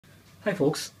Hi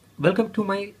folks, welcome to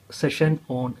my session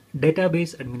on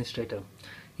database administrator.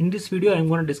 In this video I'm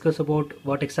going to discuss about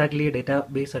what exactly a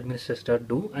database administrator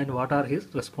do and what are his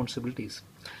responsibilities.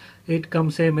 It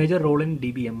comes a major role in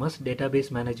DBMS, database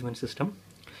management system.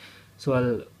 So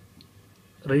I'll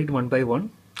read one by one.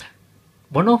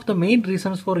 One of the main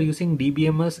reasons for using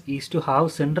DBMS is to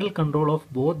have central control of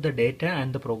both the data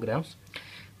and the programs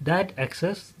that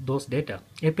access those data.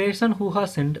 A person who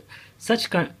has such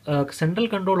central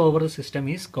control over the system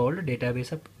is called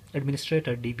database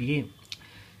administrator, DBA.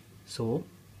 So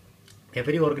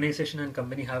every organization and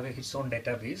company have its own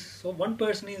database. So one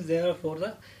person is there for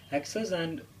the access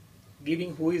and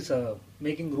giving who is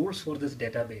making rules for this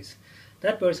database.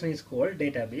 That person is called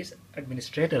database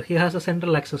administrator. He has a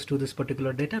central access to this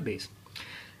particular database.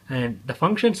 And the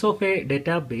functions of a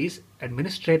database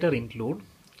administrator include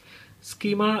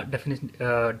schema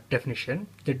definition.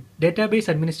 The database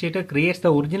administrator creates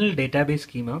the original database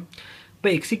schema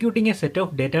by executing a set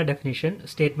of data definition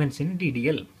statements in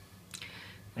DDL.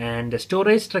 And the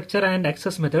storage structure and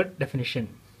access method definition.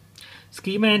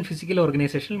 Schema and physical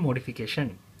organizational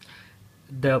modification.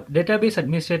 The database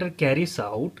administrator carries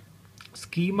out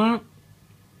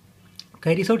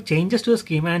changes to the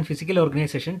schema and physical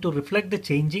organization to reflect the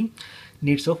changing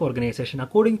needs of organization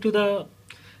according to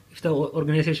if the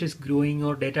organization is growing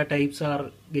or data types are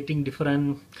getting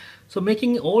different. So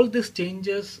making all these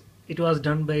changes, it was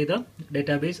done by the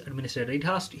database administrator.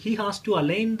 He has to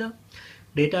align the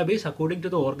database according to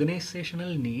the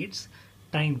organizational needs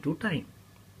time to time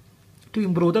to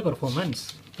improve the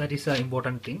performance. That is an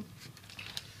important thing.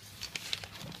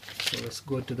 So let's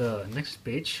go to the next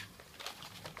page.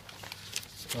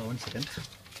 One second.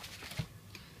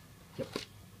 Yep.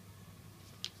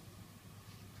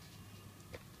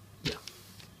 Yeah.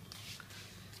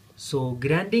 So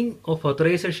granting of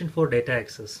authorization for data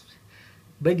access.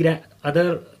 By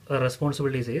other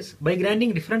responsibilities is by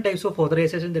granting different types of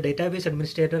authorization, the database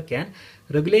administrator can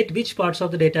regulate which parts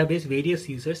of the database various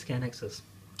users can access.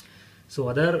 So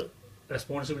other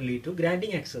responsibility to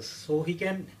granting access. So he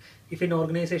can, if in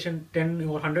organization 10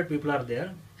 or 100 people are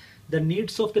there, the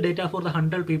needs of the data for the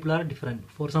 100 people are different.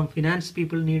 For some finance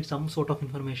people need some sort of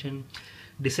information,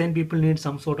 design people need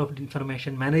some sort of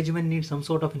information, management needs some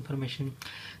sort of information.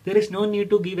 There is no need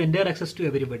to give entire access to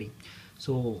everybody.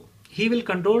 So he will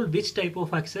control which type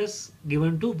of access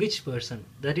given to which person.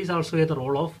 That is also the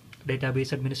role of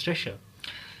database administration.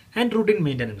 And routine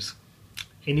maintenance.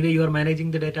 Anyway, you are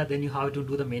managing the data, then you have to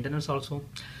do the maintenance also.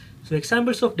 So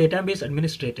examples of database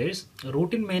administrators,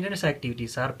 routine maintenance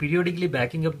activities are periodically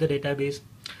backing up the database.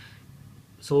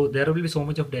 So there will be so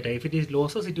much of data. If it is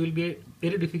losses, it will be a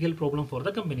very difficult problem for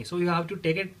the company. So you have to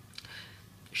take a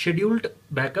scheduled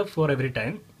backup for every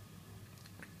time.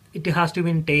 It has to be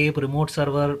in tape, remote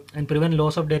server, and prevent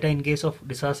loss of data in case of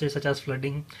disasters such as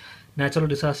flooding, natural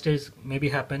disasters maybe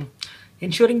happen.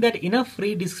 Ensuring that enough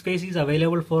free disk space is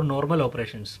available for normal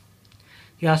operations.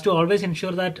 He has to always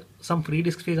ensure that some free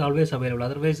disk space is always available.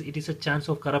 Otherwise, it is a chance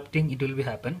of corrupting. It will be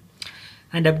happen.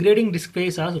 And upgrading disk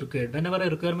space as required. Whenever a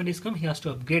requirement is come, he has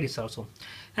to upgrade it also.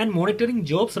 And monitoring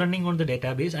jobs running on the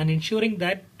database and ensuring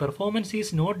that performance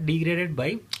is not degraded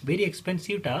by very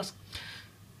expensive tasks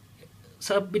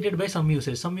submitted by some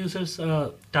users. Some users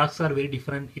tasks are very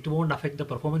different. It won't affect the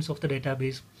performance of the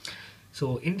database.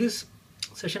 So in this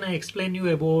session, I explain you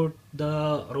about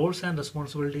the roles and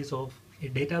responsibilities of a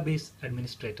database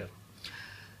administrator.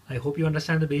 I hope you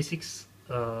understand the basics.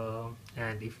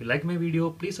 And if you like my video,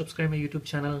 please subscribe my YouTube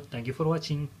channel. Thank you for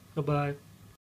watching. Bye bye.